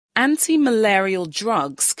Anti-malarial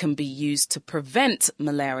drugs can be used to prevent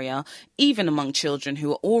malaria, even among children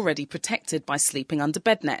who are already protected by sleeping under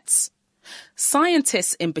bed nets.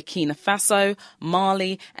 Scientists in Burkina Faso,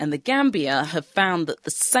 Mali and the Gambia have found that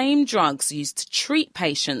the same drugs used to treat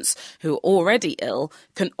patients who are already ill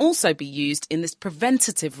can also be used in this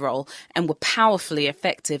preventative role and were powerfully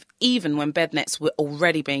effective even when bed nets were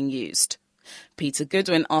already being used. Peter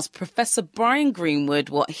Goodwin asked Professor Brian Greenwood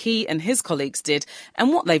what he and his colleagues did and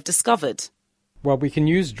what they've discovered. Well, we can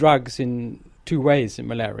use drugs in two ways in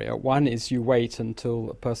malaria. One is you wait until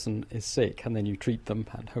a person is sick and then you treat them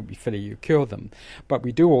and hopefully you cure them. But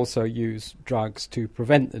we do also use drugs to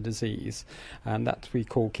prevent the disease, and that we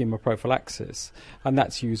call chemoprophylaxis. And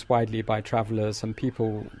that's used widely by travellers and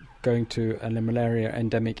people going to a malaria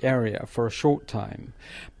endemic area for a short time.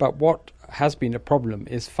 But what has been a problem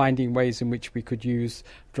is finding ways in which we could use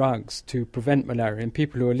drugs to prevent malaria in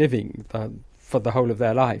people who are living for the whole of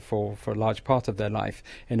their life or for a large part of their life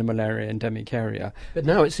in a malaria endemic area. But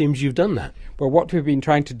now it seems you've done that. Well, what we've been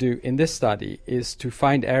trying to do in this study is to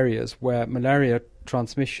find areas where malaria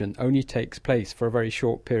transmission only takes place for a very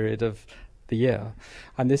short period of the year.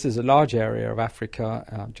 And this is a large area of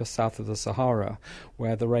Africa, just south of the Sahara,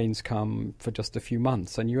 where the rains come for just a few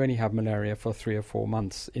months, and you only have malaria for 3 or 4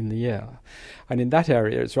 months in the year. And in that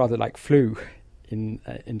area, it's rather like flu. In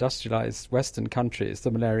industrialized Western countries,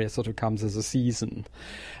 the malaria sort of comes as a season.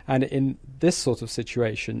 And in this sort of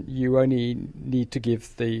situation, you only need to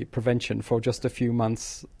give the prevention for just a few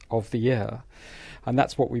months of the year. And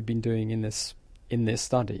that's what we've been doing in this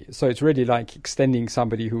study. So it's really like extending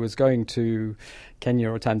somebody who was going to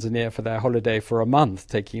Kenya or Tanzania for their holiday for a month,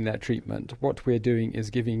 taking their treatment. What we're doing is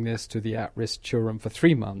giving this to the at-risk children for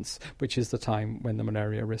 3 months, which is the time when the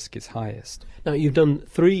malaria risk is highest. Now, you've done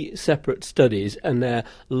 3 separate studies, and they're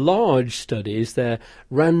large studies. They're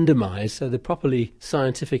randomised, so they're properly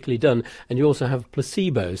scientifically done, and you also have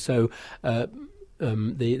placebo, so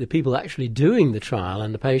the people actually doing the trial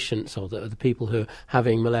and the patients or the people who are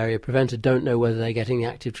having malaria prevented don't know whether they're getting the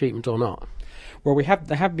active treatment or not. Well,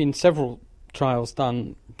 there have been several trials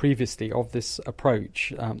done previously of this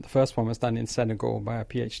approach. The first one was done in Senegal by a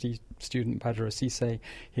PhD student, Badara Cissé,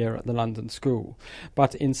 here at the London School.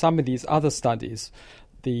 But in some of these other studies,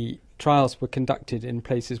 the trials were conducted in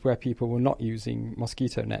places where people were not using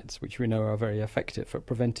mosquito nets, which we know are very effective at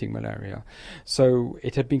preventing malaria. So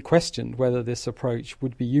it had been questioned whether this approach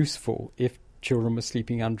would be useful if children were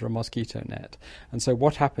sleeping under a mosquito net. And so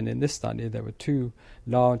what happened in this study, there were 2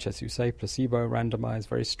 large, as you say, placebo randomized,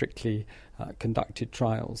 very strictly conducted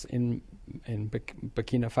trials in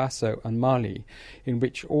Burkina Faso and Mali, in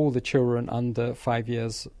which all the children under 5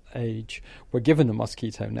 years age were given a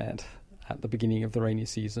mosquito net at the beginning of the rainy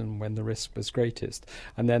season when the risk was greatest.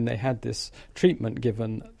 And then they had this treatment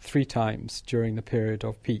given 3 times during the period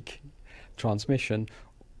of peak transmission.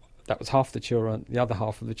 That was half the children. The other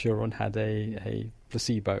half of the children had a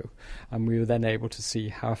placebo. And we were then able to see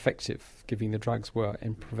how effective giving the drugs were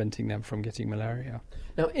in preventing them from getting malaria.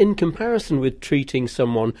 Now, in comparison with treating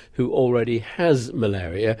someone who already has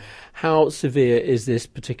malaria, how severe is this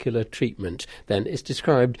particular treatment then? It's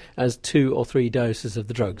described as 2 or 3 doses of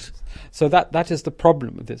the drugs. So that is the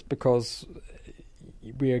problem with this, because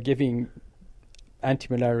we are giving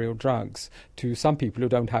anti-malarial drugs to some people who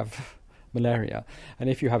don't have malaria. And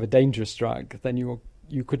if you have a dangerous drug, then you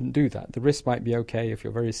couldn't do that. The risk might be okay if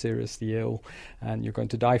you're very seriously ill and you're going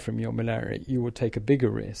to die from your malaria. You would take a bigger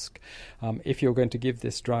risk. If you're going to give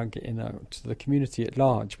this drug to the community at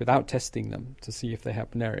large without testing them to see if they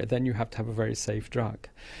have malaria, then you have to have a very safe drug.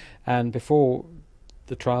 And before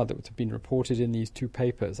the trial that had been reported in these 2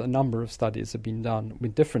 papers, a number of studies have been done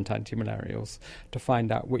with different antimalarials to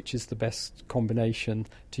find out which is the best combination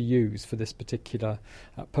to use for this particular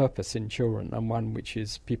purpose in children, and one which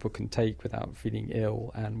is people can take without feeling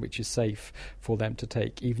ill and which is safe for them to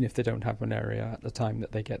take even if they don't have malaria at the time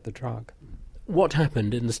that they get the drug. What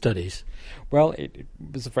happened in the studies? Well, it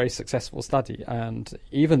was a very successful study, and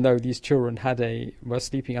even though these children were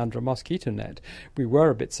sleeping under a mosquito net, we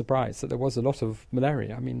were a bit surprised that there was a lot of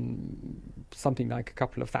malaria. I mean, something like a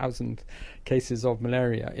couple of thousand cases of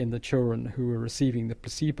malaria in the children who were receiving the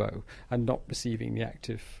placebo and not receiving the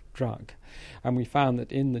active drug. And we found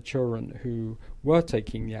that in the children who were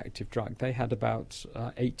taking the active drug, they had about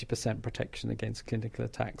 80% protection against clinical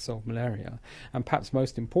attacks of malaria. And perhaps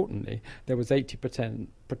most importantly, there was 80%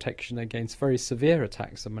 protection against very severe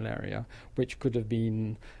attacks of malaria, which could have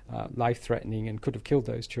been life-threatening and could have killed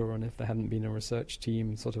those children if there hadn't been a research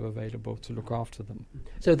team sort of available to look after them.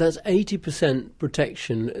 So that's 80%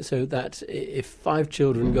 protection, so that if 5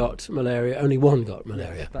 children got malaria, only 1 got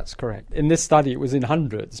malaria. Yes, that's correct. In this study, it was in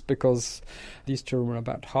hundreds, because attacks. These children,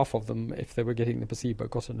 about half of them, if they were getting the placebo,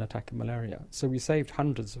 got an attack of malaria. So we saved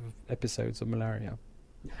hundreds of episodes of malaria.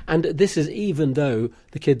 And this is even though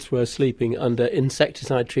the kids were sleeping under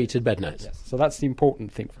insecticide-treated bed nets. Yes. So that's the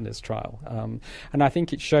important thing from this trial. And I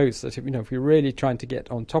think it shows that if we're really trying to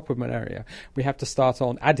get on top of malaria, we have to start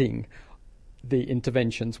on adding the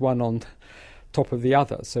interventions, one on top of the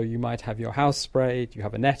other. So you might have your house sprayed, you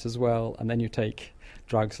have a net as well, and then you take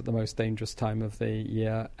drugs at the most dangerous time of the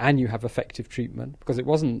year, and you have effective treatment, because it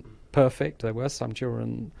wasn't perfect. There were some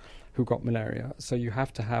children who got malaria. So you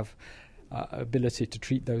have to have ability to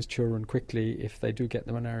treat those children quickly if they do get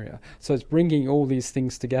the malaria. So it's bringing all these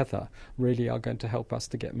things together really are going to help us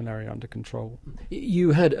to get malaria under control.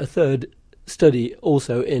 You had a third study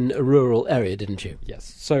also in a rural area, didn't you? Yes.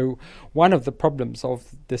 So one of the problems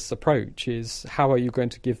of this approach is how are you going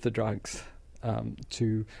to give the drugs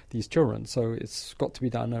to these children? So it's got to be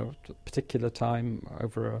done at a particular time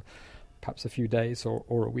over perhaps a few days or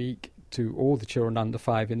a week, to all the children under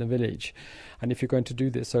 5 in the village. And if you're going to do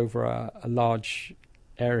this over a large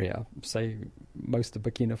area, say most of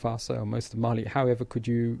Burkina Faso or most of Mali, however could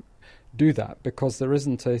you do that? Because there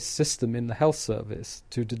isn't a system in the health service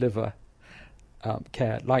to deliver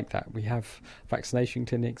care like that. We have vaccination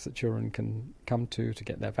clinics that children can come to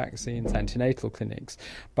get their vaccines, antenatal clinics,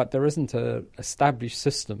 but there isn't an established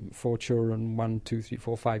system for children 1, 2, 3,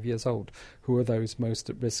 4, 5 years old who are those most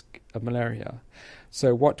at risk of malaria.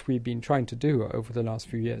 So what we've been trying to do over the last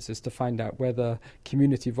few years is to find out whether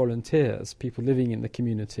community volunteers, people living in the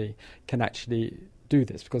community, can actually do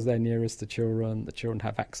this, because they're nearest the children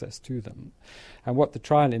have access to them. And what the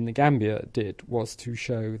trial in the Gambia did was to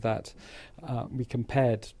show that we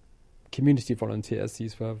compared community volunteers,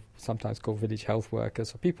 these were sometimes called village health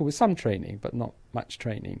workers, or people with some training but not much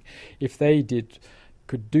training, if they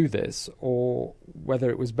could do this, or whether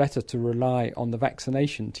it was better to rely on the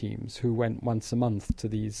vaccination teams who went once a month to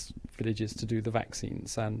these villages to do the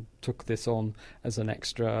vaccines and took this on as an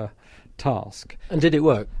extra task. And did it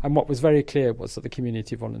work? And what was very clear was that the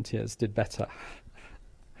community volunteers did better.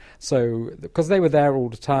 So, because they were there all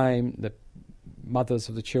the time, the mothers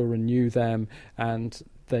of the children knew them, and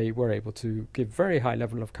they were able to give very high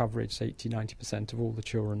level of coverage, 80-90% of all the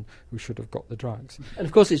children who should have got the drugs. And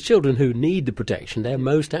of course it's children who need the protection. They're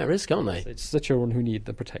most at risk, aren't they? It's the children who need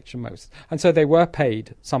the protection most. And so they were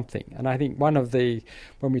paid something. And I think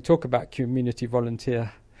when we talk about community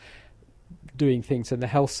volunteer doing things in the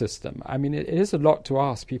health system, I mean, it is a lot to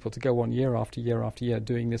ask people to go on year after year after year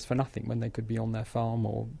doing this for nothing when they could be on their farm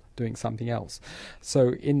or doing something else.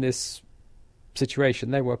 So in this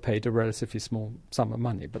situation, they were paid a relatively small sum of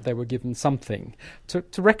money, but they were given something to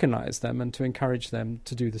recognise them and to encourage them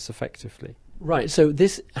to do this effectively. Right, so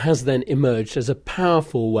this has then emerged as a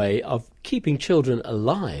powerful way of keeping children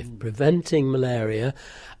alive, preventing malaria,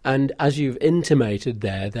 and as you've intimated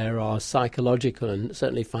there are psychological and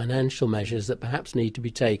certainly financial measures that perhaps need to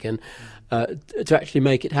be taken to actually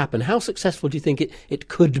make it happen. How successful do you think it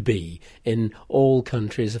could be in all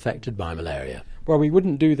countries affected by malaria? Well, we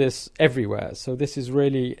wouldn't do this everywhere, so this is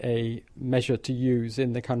really a measure to use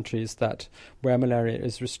in the countries where malaria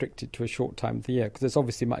is restricted to a short time of the year, because it's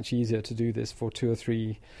obviously much easier to do this for 2 or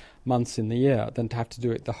 3 months in the year than to have to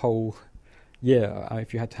do it the whole year.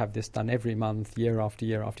 If you had to have this done every month, year after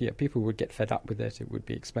year after year, people would get fed up with it. It would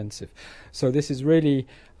be expensive. So this is really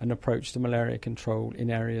an approach to malaria control in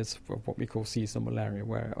areas of what we call seasonal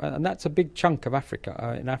malaria, and that's a big chunk of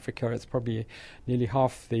Africa. In Africa, it's probably nearly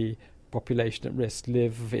half the population at risk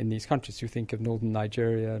live in these countries. You think of northern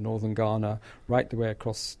Nigeria, northern Ghana, right the way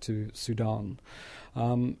across to Sudan.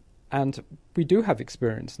 And we do have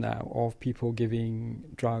experience now of people giving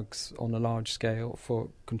drugs on a large scale for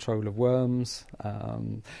control of worms,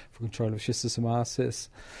 for control of schistosomiasis,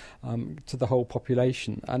 to the whole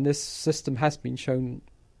population. And this system has been shown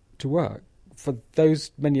to work. For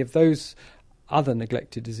many of those other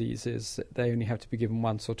neglected diseases, they only have to be given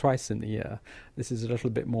once or twice in the year. This is a little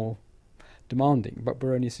bit more demanding, but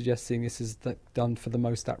we're only suggesting this is done for the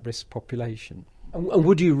most at-risk population. And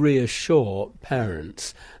would you reassure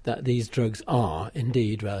parents that these drugs are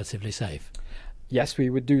indeed relatively safe? Yes, we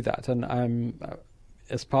would do that. And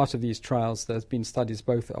as part of these trials, there's been studies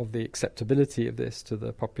both of the acceptability of this to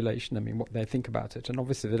the population, I mean, what they think about it. And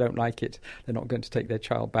obviously they don't like it. They're not going to take their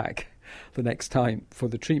child back the next time for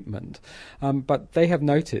the treatment. But they have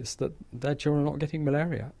noticed that their children are not getting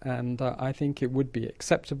malaria. And I think it would be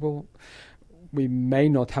acceptable. We may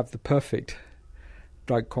not have the perfect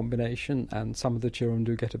drug combination, and some of the children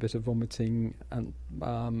do get a bit of vomiting, and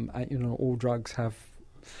all drugs have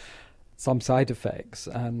some side effects,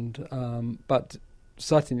 and but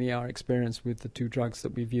certainly our experience with the 2 drugs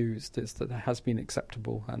that we've used is that it has been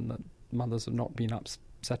acceptable, and that mothers have not been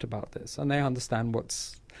upset about this, and they understand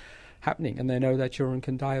what's happening, and they know their children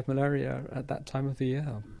can die of malaria at that time of the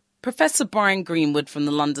year. Professor Brian Greenwood from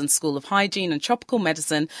the London School of Hygiene and Tropical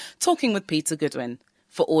Medicine talking with Peter Goodwin.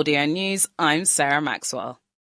 For Audio News, I'm Sarah Maxwell.